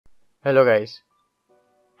Hello guys,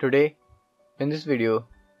 today in this video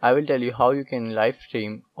I will tell you how you can live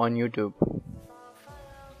stream on YouTube.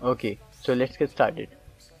 Okay, so let's get started.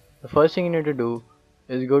 The first thing you need to do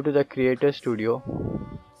is go to the Creator Studio.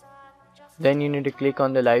 Then you need to click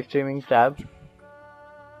on the live streaming tab.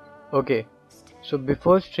 Okay, so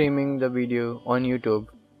before streaming the video on YouTube,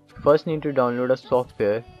 first need to download a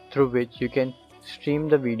software through which you can stream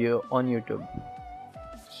the video on YouTube.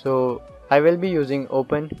 So I will be using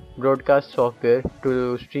Open Broadcast software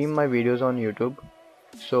to stream my videos on YouTube.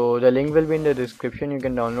 So the link will be in the description. You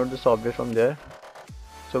can download the software from there.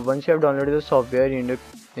 So once you have downloaded the software, you need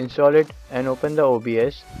to install it and open the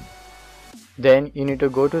OBS. Then you need to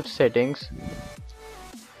go to settings,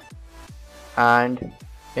 and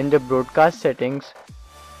in the broadcast settings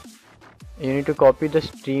you need to copy the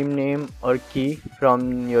stream name or key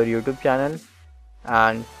from your YouTube channel,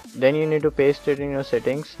 and then you need to paste it in your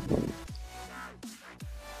settings,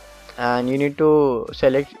 and you need to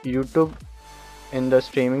select YouTube in the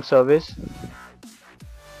streaming service,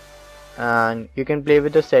 and you can play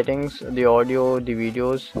with the settings, the audio, the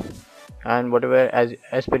videos, and whatever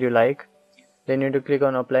as per you like. Then you need to click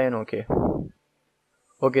on apply and OK.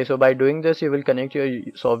 Okay, so by doing this you will connect your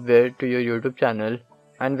software to your YouTube channel,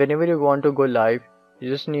 and whenever you want to go live you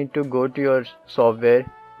just need to go to your software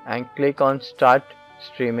and click on start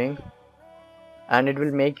streaming, and it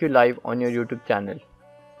will make you live on your YouTube channel.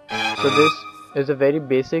 So this is a very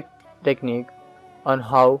basic technique on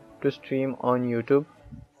how to stream on YouTube.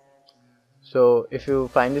 So if you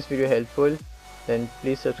find this video helpful, then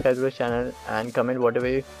please subscribe to the channel and comment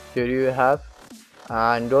whatever theory you have,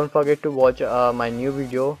 and don't forget to watch my new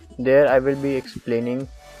video. There I will be explaining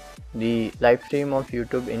the live stream of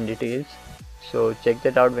YouTube in details, so check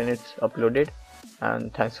that out when it's uploaded,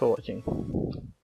 and thanks for watching.